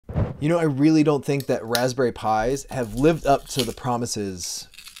You know, I really don't think that Raspberry Pis have lived up to the promises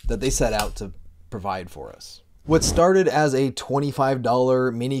that they set out to provide for us. What started as a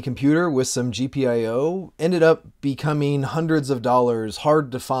 $25 mini computer with some GPIO ended up becoming hundreds of dollars,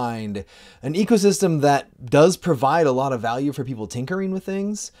 hard to find, an ecosystem that does provide a lot of value for people tinkering with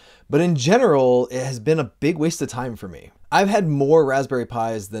things, but in general, it has been a big waste of time for me. I've had more Raspberry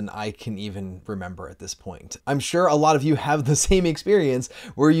Pis than I can even remember at this point. I'm sure a lot of you have the same experience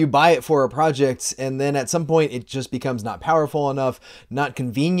where you buy it for a project and then at some point it just becomes not powerful enough, not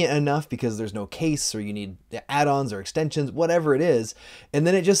convenient enough because there's no case or you need add-ons or extensions, whatever it is, and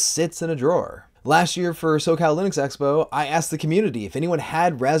then it just sits in a drawer. Last year for SoCal Linux Expo, I asked the community if anyone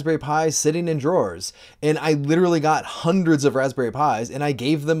had Raspberry Pis sitting in drawers, and I literally got hundreds of Raspberry Pis and I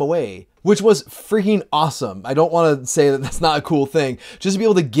gave them away, which was freaking awesome. I don't want to say that that's not a cool thing, just to be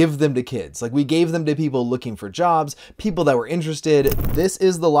able to give them to kids. Like, we gave them to people looking for jobs, people that were interested. This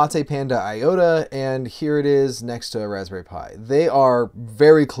is the LattePanda IOTA, and here it is next to a Raspberry Pi. They are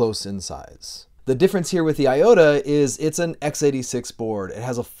very close in size. The difference here with the IOTA is it's an x86 board. It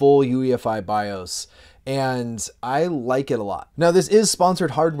has a full UEFI BIOS, and I like it a lot. Now, this is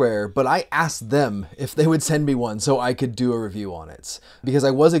sponsored hardware, but I asked them if they would send me one so I could do a review on it, because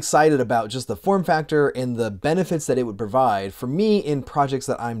I was excited about just the form factor and the benefits that it would provide for me in projects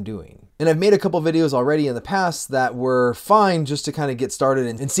that I'm doing. And I've made a couple videos already in the past that were fine just to kind of get started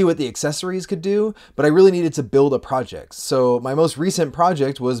and see what the accessories could do, but I really needed to build a project. So my most recent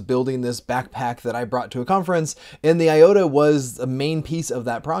project was building this backpack that I brought to a conference, and the IOTA was a main piece of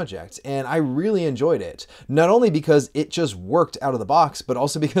that project, and I really enjoyed it. Not only because it just worked out of the box, but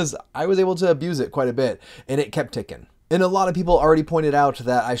also because I was able to abuse it quite a bit, and it kept ticking. And a lot of people already pointed out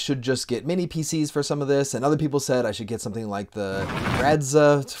that I should just get mini PCs for some of this, and other people said I should get something like the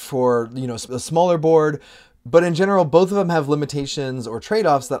Radza for, you know, a smaller board. But in general, both of them have limitations or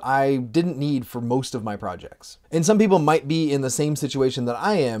trade-offs that I didn't need for most of my projects. And some people might be in the same situation that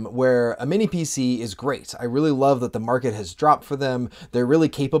I am, where a mini PC is great. I really love that the market has dropped for them. They're really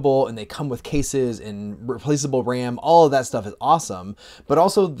capable and they come with cases and replaceable RAM. All of that stuff is awesome, but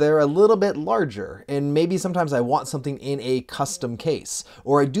also they're a little bit larger. And maybe sometimes I want something in a custom case,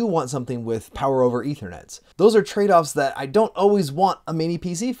 or I do want something with power over Ethernet. Those are trade-offs that I don't always want a mini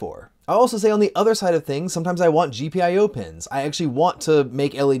PC for. I'll also say on the other side of things, sometimes I want GPIO pins. I actually want to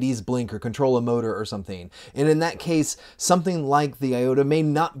make LEDs blink or control a motor or something. And in that case, something like the IOTA may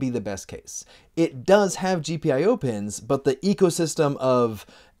not be the best case. It does have GPIO pins, but the ecosystem of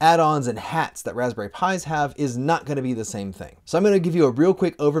add-ons and hats that Raspberry Pis have is not going to be the same thing. So I'm going to give you a real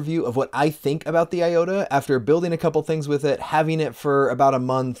quick overview of what I think about the IOTA after building a couple things with it, having it for about a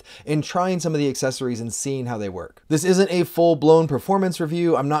month, and trying some of the accessories and seeing how they work. This isn't a full-blown performance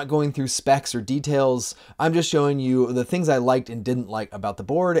review. I'm not going through specs or details. I'm just showing you the things I liked and didn't like about the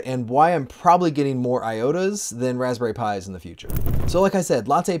board and why I'm probably getting more IOTAs than Raspberry Pis in the future. So like I said,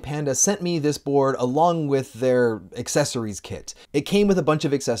 LattePanda sent me this board along with their accessories kit. It came with a bunch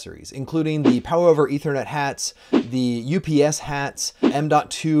of accessories, including the power over Ethernet hats, the UPS hats,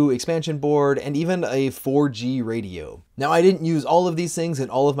 M.2 expansion board, and even a 4G radio. Now, I didn't use all of these things in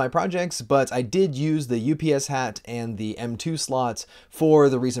all of my projects, but I did use the UPS hat and the M2 slot for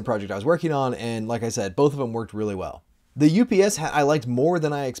the recent project I was working on, and like I said, both of them worked really well. The UPS hat I liked more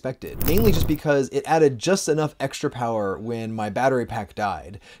than I expected, mainly just because it added just enough extra power when my battery pack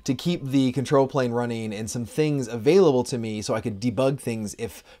died to keep the control plane running and some things available to me so I could debug things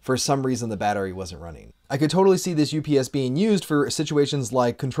if for some reason the battery wasn't running. I could totally see this UPS being used for situations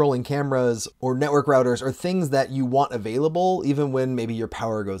like controlling cameras or network routers or things that you want available even when maybe your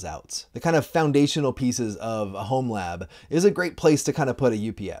power goes out. The kind of foundational pieces of a home lab is a great place to kind of put a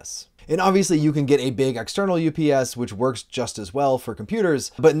UPS. And obviously you can get a big external UPS, which works just as well for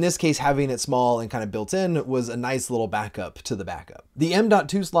computers, but in this case, having it small and kind of built in was a nice little backup to the backup. The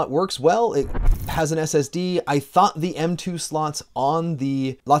M.2 slot works well. It has an SSD. I thought the M2 slots on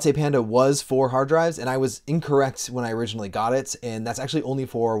the LattePanda was for hard drives, and I was incorrect when I originally got it, and that's actually only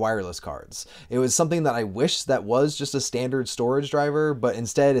for wireless cards. It was something that I wish that was just a standard storage driver, but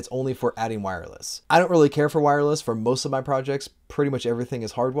instead it's only for adding wireless. I don't really care for wireless for most of my projects. Pretty much everything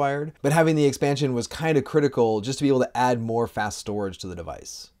is hardwired, but having the expansion was kind of critical just to be able to add more fast storage to the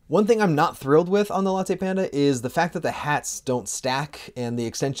device. One thing I'm not thrilled with on the LattePanda is the fact that the hats don't stack and the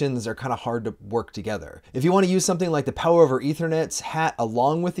extensions are kind of hard to work together. If you want to use something like the power over Ethernet hat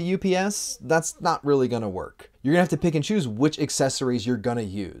along with the UPS, that's not really going to work. You're gonna have to pick and choose which accessories you're gonna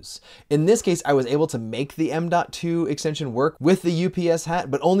use. In this case, I was able to make the M.2 extension work with the UPS hat,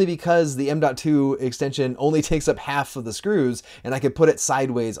 but only because the M.2 extension only takes up half of the screws and I could put it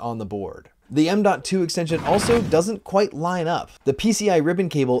sideways on the board. The M.2 extension also doesn't quite line up. The PCI ribbon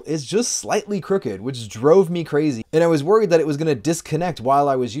cable is just slightly crooked, which drove me crazy, and I was worried that it was going to disconnect while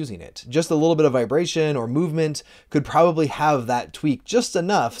I was using it. Just a little bit of vibration or movement could probably have that tweak just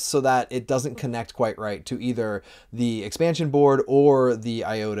enough so that it doesn't connect quite right to either the expansion board or the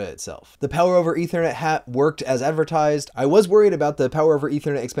IOTA itself. The Power over Ethernet hat worked as advertised. I was worried about the Power over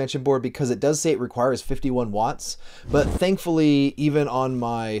Ethernet expansion board because it does say it requires 51 watts, but thankfully, even on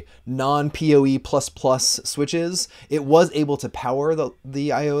my non-PoE++ switches, it was able to power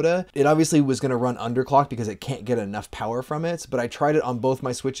the IOTA. It obviously was going to run underclocked because it can't get enough power from it, but I tried it on both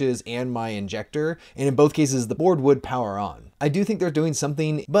my switches and my injector, and in both cases, the board would power on. I do think they're doing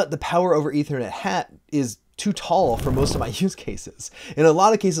something, but the Power over Ethernet hat is too tall for most of my use cases. In a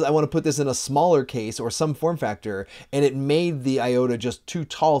lot of cases, I want to put this in a smaller case or some form factor, and it made the IOTA just too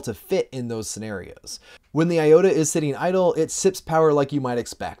tall to fit in those scenarios. When the IOTA is sitting idle, it sips power like you might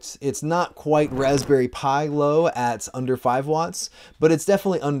expect. It's not quite Raspberry Pi low at under 5 watts, but it's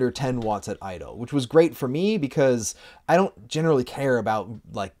definitely under 10 watts at idle, which was great for me because I don't generally care about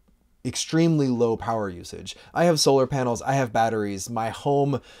like extremely low power usage. I have solar panels, I have batteries, my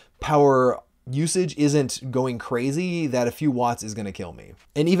home power usage isn't going crazy that a few watts is going to kill me.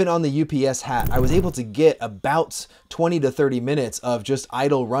 And even on the UPS hat, I was able to get about 20 to 30 minutes of just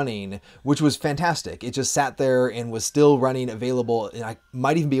idle running, which was fantastic. It just sat there and was still running available, and I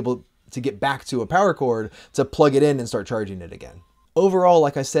might even be able to get back to a power cord to plug it in and start charging it again. Overall,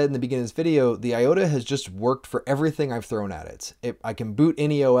 like I said in the beginning of this video, the IOTA has just worked for everything I've thrown at it. I can boot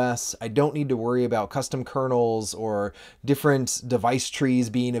any OS. I don't need to worry about custom kernels or different device trees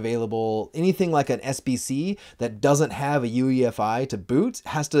being available. Anything like an SBC that doesn't have a UEFI to boot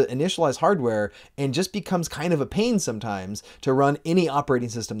has to initialize hardware and just becomes kind of a pain sometimes to run any operating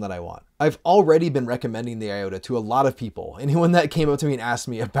system that I want. I've already been recommending the IOTA to a lot of people. Anyone that came up to me and asked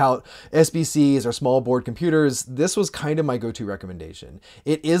me about SBCs or small board computers, this was kind of my go-to recommendation.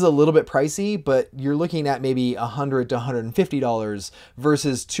 It is a little bit pricey, but you're looking at maybe $100 to $150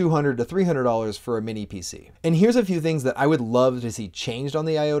 versus $200 to $300 for a mini PC. And here's a few things that I would love to see changed on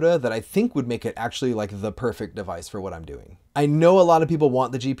the IOTA that I think would make it actually like the perfect device for what I'm doing. I know a lot of people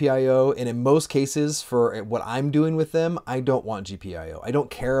want the GPIO, and in most cases for what I'm doing with them, I don't want GPIO. I don't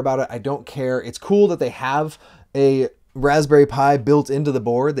care about it. I don't care. It's cool that they have a Raspberry Pi built into the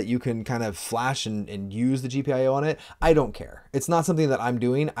board that you can kind of flash and use the GPIO on it. I don't care. It's not something that I'm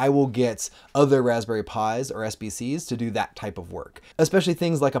doing. I will get other Raspberry Pis or SBCs to do that type of work. Especially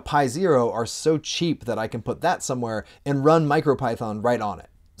things like a Pi Zero are so cheap that I can put that somewhere and run MicroPython right on it.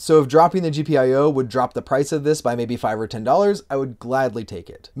 So if dropping the GPIO would drop the price of this by maybe $5 or $10, I would gladly take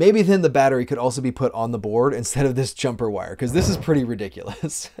it. Maybe then the battery could also be put on the board instead of this jumper wire, because this is pretty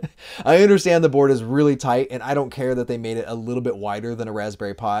ridiculous. I understand the board is really tight, and I don't care that they made it a little bit wider than a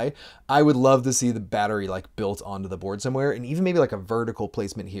Raspberry Pi. I would love to see the battery like built onto the board somewhere, and even maybe like a vertical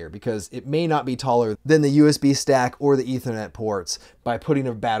placement here, because it may not be taller than the USB stack or the Ethernet ports by putting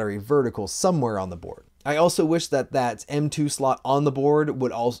a battery vertical somewhere on the board. I also wish that that M.2 slot on the board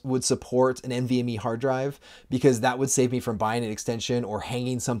would support an NVMe hard drive, because that would save me from buying an extension or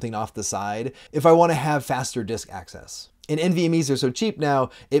hanging something off the side if I want to have faster disk access. And NVMEs are so cheap now,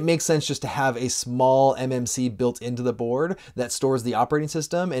 it makes sense just to have a small MMC built into the board that stores the operating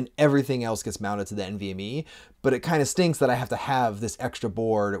system, and everything else gets mounted to the NVMe. But it kind of stinks that I have to have this extra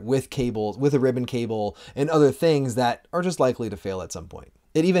board with cables, with a ribbon cable, and other things that are just likely to fail at some point.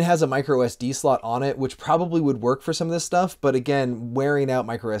 It even has a micro SD slot on it, which probably would work for some of this stuff. But again, wearing out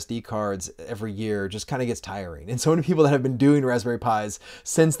micro SD cards every year just kind of gets tiring. And so many people that have been doing Raspberry Pis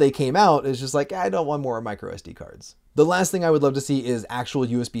since they came out is just like, I don't want more micro SD cards. The last thing I would love to see is actual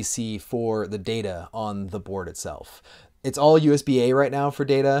USB-C for the data on the board itself. It's all USB-A right now for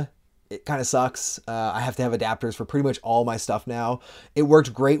data. It kind of sucks. I have to have adapters for pretty much all my stuff now. It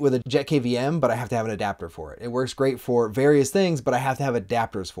worked great with a JetKVM, but I have to have an adapter for it. It works great for various things, but I have to have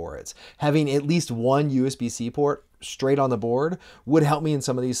adapters for it. Having at least one USB-C port straight on the board would help me in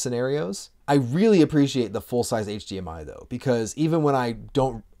some of these scenarios. I really appreciate the full-size HDMI though, because even when I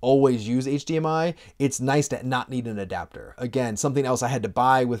don't always use HDMI, it's nice to not need an adapter. Again, something else I had to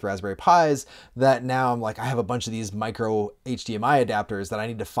buy with Raspberry Pis that now I'm like, I have a bunch of these micro HDMI adapters that I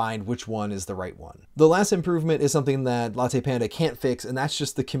need to find which one is the right one. The last improvement is something that LattePanda can't fix, and that's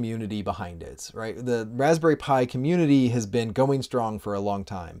just the community behind it, right? The Raspberry Pi community has been going strong for a long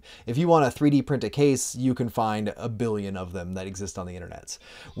time. If you want a 3D print a case, you can find a billion of them that exist on the internet.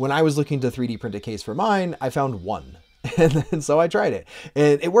 When I was looking to 3D print a case for mine, I found one. And so I tried it,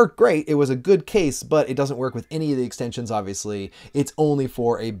 and it worked great. It was a good case, but it doesn't work with any of the extensions, obviously. It's only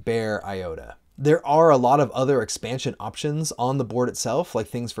for a bare IOTA. There are a lot of other expansion options on the board itself, like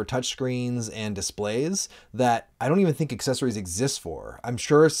things for touchscreens and displays that I don't even think accessories exist for. I'm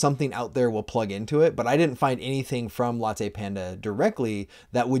sure something out there will plug into it, but I didn't find anything from LattePanda directly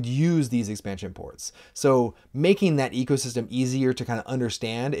that would use these expansion ports. So making that ecosystem easier to kind of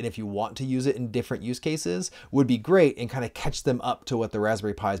understand, and if you want to use it in different use cases, would be great and kind of catch them up to what the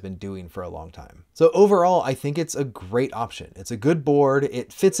Raspberry Pi has been doing for a long time. So overall, I think it's a great option. It's a good board.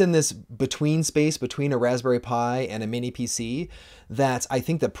 It fits in this between space between a Raspberry Pi and a mini PC that I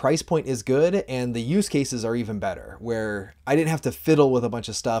think the price point is good and the use cases are even better, where I didn't have to fiddle with a bunch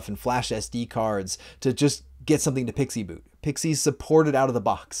of stuff and flash SD cards to just get something to Pixie boot. Pixie's supported out of the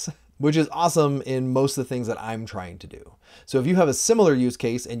box, which is awesome in most of the things that I'm trying to do. So if you have a similar use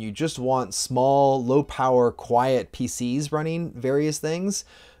case and you just want small, low power, quiet PCs running various things,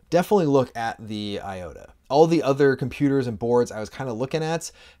 definitely look at the IOTA. All the other computers and boards I was kind of looking at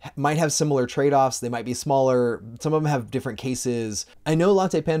might have similar trade-offs. They might be smaller. Some of them have different cases. I know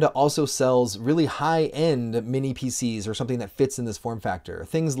LattePanda also sells really high-end mini PCs or something that fits in this form factor.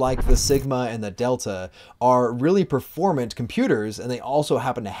 Things like the Sigma and the Delta are really performant computers, and they also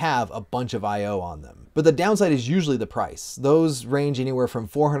happen to have a bunch of I/O on them. But the downside is usually the price. Those range anywhere from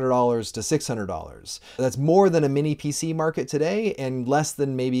 $400 to $600. That's more than a mini PC market today and less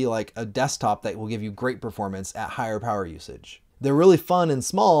than maybe like a desktop that will give you great performance at higher power usage. They're really fun and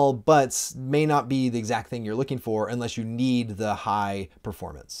small, but may not be the exact thing you're looking for unless you need the high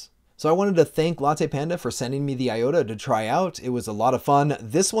performance. So I wanted to thank LattePanda for sending me the IOTA to try out. It was a lot of fun.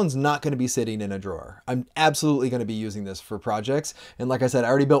 This one's not going to be sitting in a drawer. I'm absolutely going to be using this for projects. And like I said, I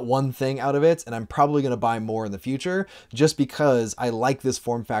already built one thing out of it, and I'm probably going to buy more in the future just because I like this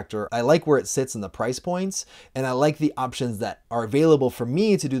form factor. I like where it sits in the price points, and I like the options that are available for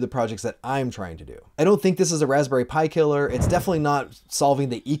me to do the projects that I'm trying to do. I don't think this is a Raspberry Pi killer. It's definitely not solving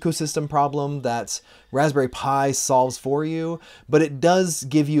the ecosystem problem that Raspberry Pi solves for you, but it does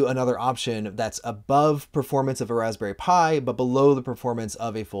give you another option that's above performance of a Raspberry Pi, but below the performance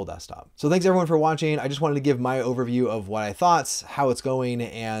of a full desktop. So thanks everyone for watching. I just wanted to give my overview of what I thought, how it's going,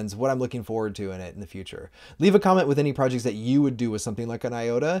 and what I'm looking forward to in it in the future. Leave a comment with any projects that you would do with something like an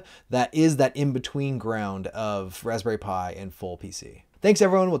IOTA that is that in-between ground of Raspberry Pi and full PC. Thanks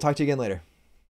everyone. We'll talk to you again later.